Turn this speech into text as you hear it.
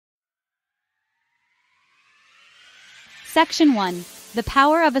Section 1. The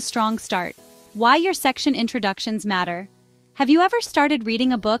Power of a Strong Start. Why your section introductions matter. Have you ever started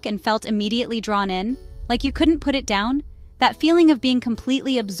reading a book and felt immediately drawn in, like you couldn't put it down? That feeling of being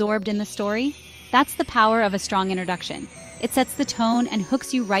completely absorbed in the story? That's the power of a strong introduction. It sets the tone and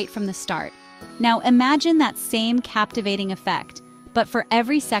hooks you right from the start. Now imagine that same captivating effect, but for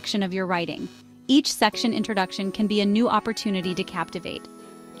every section of your writing. Each section introduction can be a new opportunity to captivate.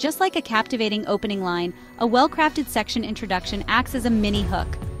 Just like a captivating opening line, a well-crafted section introduction acts as a mini hook,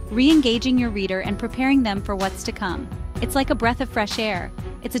 re-engaging your reader and preparing them for what's to come. It's like a breath of fresh air.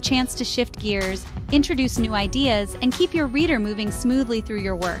 It's a chance to shift gears, introduce new ideas, and keep your reader moving smoothly through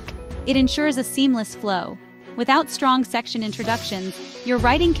your work. It ensures a seamless flow. Without strong section introductions, your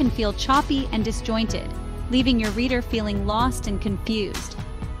writing can feel choppy and disjointed, leaving your reader feeling lost and confused.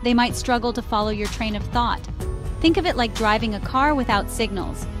 They might struggle to follow your train of thought. Think of it like driving a car without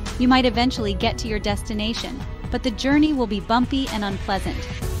signals. You might eventually get to your destination, but the journey will be bumpy and unpleasant.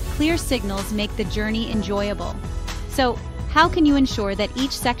 Clear signals make the journey enjoyable. So, how can you ensure that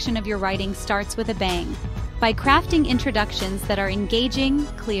each section of your writing starts with a bang? By crafting introductions that are engaging,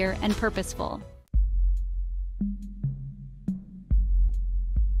 clear, and purposeful.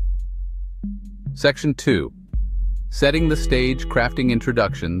 Section 2. Setting the stage, crafting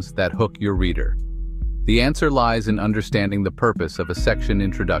introductions that hook your reader. The answer lies in understanding the purpose of a section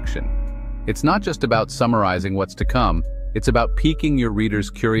introduction. It's not just about summarizing what's to come, it's about piquing your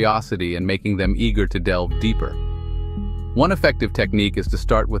reader's curiosity and making them eager to delve deeper. One effective technique is to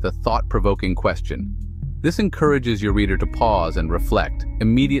start with a thought-provoking question. This encourages your reader to pause and reflect,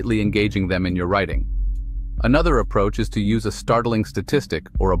 immediately engaging them in your writing. Another approach is to use a startling statistic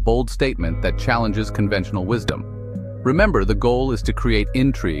or a bold statement that challenges conventional wisdom. Remember, the goal is to create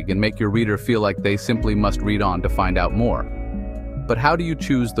intrigue and make your reader feel like they simply must read on to find out more. But how do you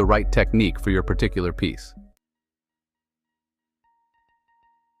choose the right technique for your particular piece?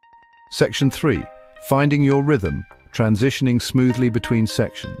 Section 3. Finding your rhythm, transitioning smoothly between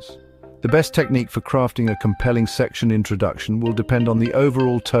sections. The best technique for crafting a compelling section introduction will depend on the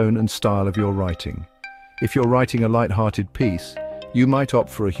overall tone and style of your writing. If you're writing a light-hearted piece, you might opt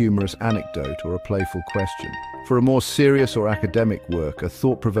for a humorous anecdote or a playful question. For a more serious or academic work, a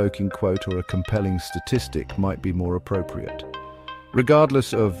thought-provoking quote or a compelling statistic might be more appropriate.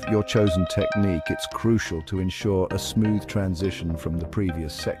 Regardless of your chosen technique, it's crucial to ensure a smooth transition from the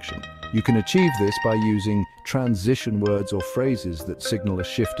previous section. You can achieve this by using transition words or phrases that signal a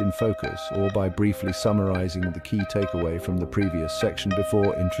shift in focus, or by briefly summarizing the key takeaway from the previous section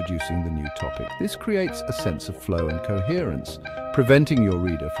before introducing the new topic. This creates a sense of flow and coherence, preventing your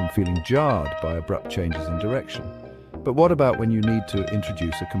reader from feeling jarred by abrupt changes in direction. But what about when you need to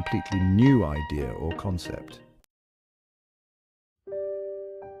introduce a completely new idea or concept?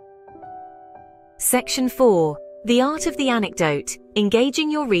 Section 4. The Art of the Anecdote, engaging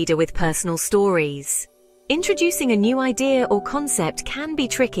your reader with personal stories. Introducing a new idea or concept can be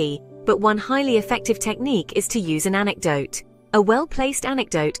tricky, but one highly effective technique is to use an anecdote. A well-placed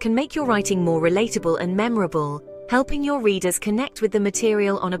anecdote can make your writing more relatable and memorable, helping your readers connect with the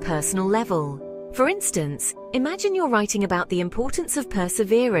material on a personal level. For instance, imagine you're writing about the importance of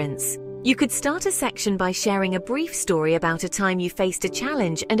perseverance. You could start a section by sharing a brief story about a time you faced a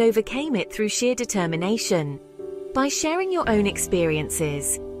challenge and overcame it through sheer determination. By sharing your own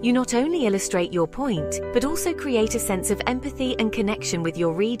experiences, you not only illustrate your point, but also create a sense of empathy and connection with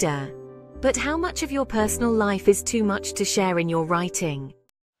your reader. But how much of your personal life is too much to share in your writing?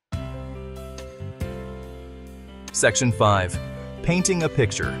 Section 5. Painting a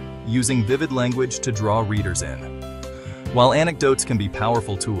picture, using vivid language to draw readers in. While anecdotes can be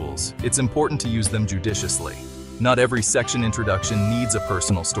powerful tools, it's important to use them judiciously. Not every section introduction needs a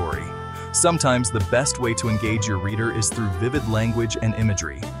personal story. Sometimes the best way to engage your reader is through vivid language and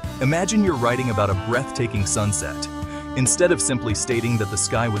imagery. Imagine you're writing about a breathtaking sunset. Instead of simply stating that the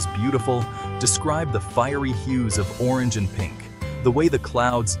sky was beautiful, describe the fiery hues of orange and pink, the way the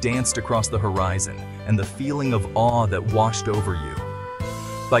clouds danced across the horizon, and the feeling of awe that washed over you.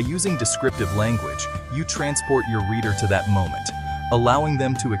 By using descriptive language, you transport your reader to that moment, allowing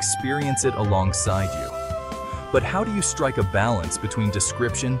them to experience it alongside you. But how do you strike a balance between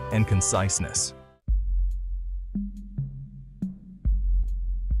description and conciseness?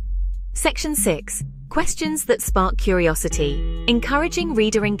 Section 6. Questions that spark curiosity, encouraging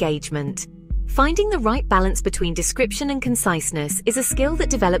reader engagement. Finding the right balance between description and conciseness is a skill that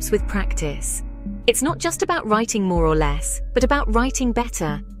develops with practice. It's not just about writing more or less, but about writing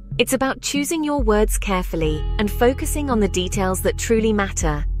better. It's about choosing your words carefully and focusing on the details that truly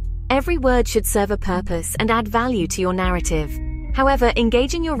matter. Every word should serve a purpose and add value to your narrative. However,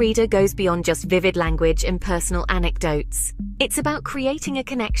 engaging your reader goes beyond just vivid language and personal anecdotes. It's about creating a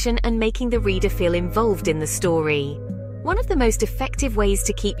connection and making the reader feel involved in the story. One of the most effective ways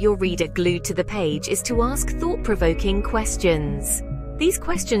to keep your reader glued to the page is to ask thought-provoking questions. These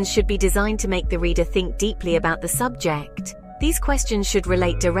questions should be designed to make the reader think deeply about the subject. These questions should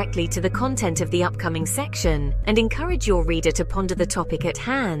relate directly to the content of the upcoming section and encourage your reader to ponder the topic at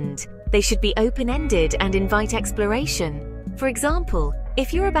hand. They should be open-ended and invite exploration. For example,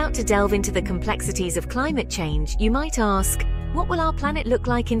 if you're about to delve into the complexities of climate change, you might ask, what will our planet look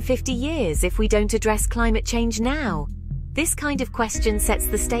like in 50 years if we don't address climate change now? This kind of question sets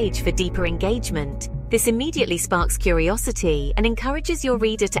the stage for deeper engagement. This immediately sparks curiosity and encourages your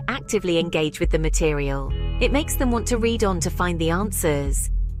reader to actively engage with the material. It makes them want to read on to find the answers.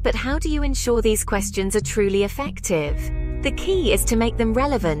 But how do you ensure these questions are truly effective? The key is to make them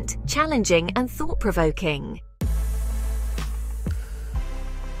relevant, challenging, and thought-provoking.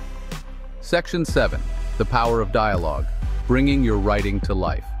 Section 7. The power of dialogue, bringing your writing to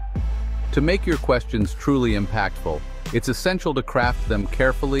life. To make your questions truly impactful, it's essential to craft them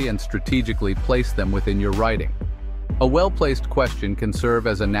carefully and strategically place them within your writing. A well-placed question can serve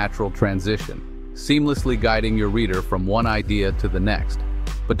as a natural transition, seamlessly guiding your reader from one idea to the next.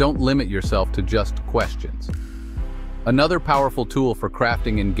 But don't limit yourself to just questions. Another powerful tool for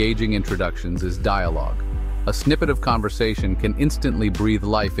crafting engaging introductions is dialogue. A snippet of conversation can instantly breathe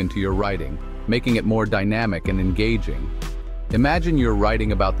life into your writing, making it more dynamic and engaging. Imagine you're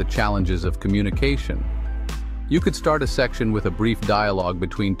writing about the challenges of communication. You could start a section with a brief dialogue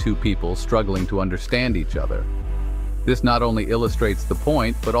between two people struggling to understand each other. This not only illustrates the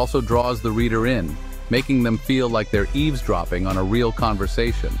point, but also draws the reader in, making them feel like they're eavesdropping on a real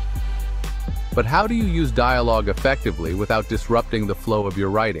conversation. But how do you use dialogue effectively without disrupting the flow of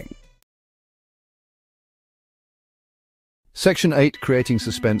your writing? Section 8. Creating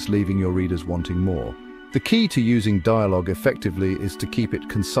suspense, leaving your readers wanting more. The key to using dialogue effectively is to keep it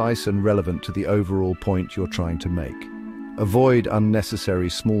concise and relevant to the overall point you're trying to make. Avoid unnecessary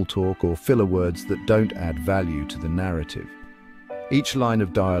small talk or filler words that don't add value to the narrative. Each line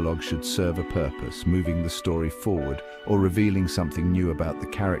of dialogue should serve a purpose, moving the story forward or revealing something new about the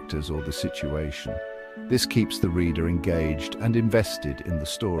characters or the situation. This keeps the reader engaged and invested in the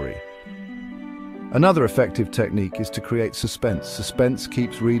story. Another effective technique is to create suspense. Suspense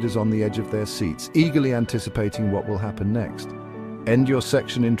keeps readers on the edge of their seats, eagerly anticipating what will happen next. End your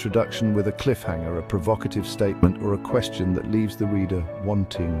section introduction with a cliffhanger, a provocative statement, or a question that leaves the reader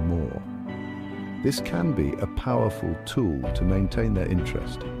wanting more. This can be a powerful tool to maintain their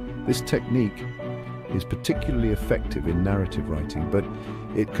interest. This technique is particularly effective in narrative writing, but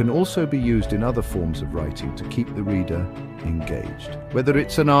it can also be used in other forms of writing to keep the reader engaged. Whether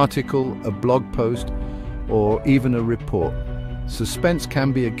it's an article, a blog post, or even a report, suspense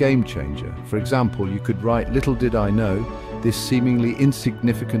can be a game changer. For example, you could write, "Little did I know, this seemingly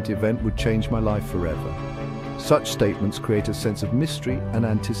insignificant event would change my life forever." Such statements create a sense of mystery and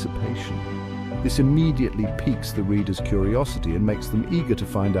anticipation. This immediately piques the reader's curiosity and makes them eager to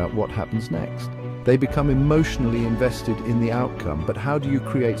find out what happens next. They become emotionally invested in the outcome, but how do you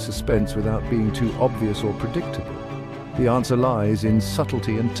create suspense without being too obvious or predictable? The answer lies in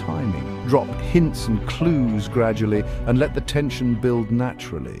subtlety and timing. Drop hints and clues gradually and let the tension build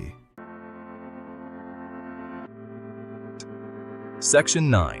naturally.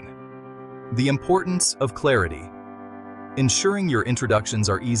 Section 9. The importance of clarity. Ensuring your introductions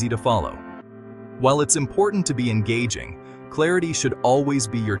are easy to follow. While it's important to be engaging, clarity should always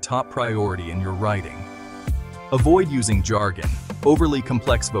be your top priority in your writing. Avoid using jargon, overly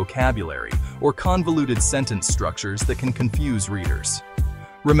complex vocabulary, or convoluted sentence structures that can confuse readers.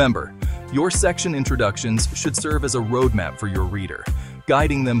 Remember, your section introductions should serve as a roadmap for your reader,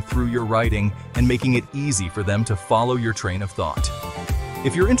 guiding them through your writing and making it easy for them to follow your train of thought.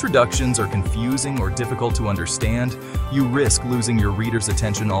 If your introductions are confusing or difficult to understand, you risk losing your reader's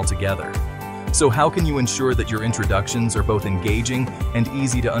attention altogether. So how can you ensure that your introductions are both engaging and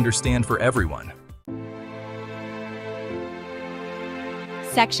easy to understand for everyone?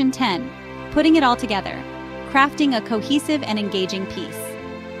 Section 10. Putting it all together. Crafting a cohesive and engaging piece.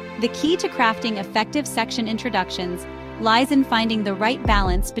 The key to crafting effective section introductions lies in finding the right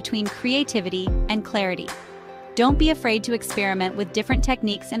balance between creativity and clarity. Don't be afraid to experiment with different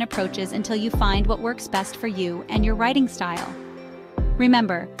techniques and approaches until you find what works best for you and your writing style.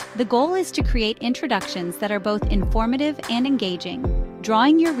 Remember, the goal is to create introductions that are both informative and engaging,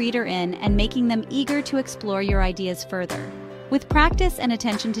 drawing your reader in and making them eager to explore your ideas further. With practice and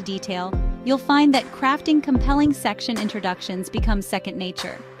attention to detail, you'll find that crafting compelling section introductions becomes second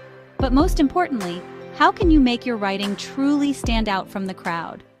nature. But most importantly, How can you make your writing truly stand out from the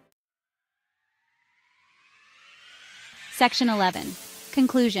crowd? Section 11.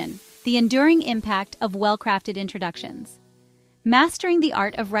 Conclusion. The enduring impact of well-crafted introductions. Mastering the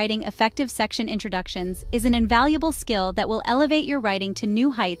art of writing effective section introductions is an invaluable skill that will elevate your writing to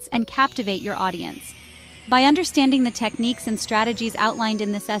new heights and captivate your audience. By understanding the techniques and strategies outlined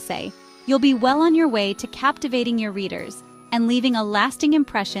in this essay, you'll be well on your way to captivating your readers and leaving a lasting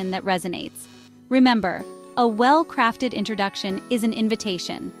impression that resonates. Remember, a well-crafted introduction is an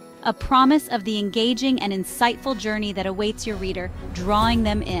invitation, a promise of the engaging and insightful journey that awaits your reader, drawing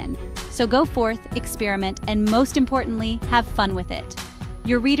them in. So go forth, experiment, and most importantly, have fun with it.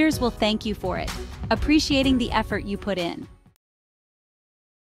 Your readers will thank you for it, appreciating the effort you put in.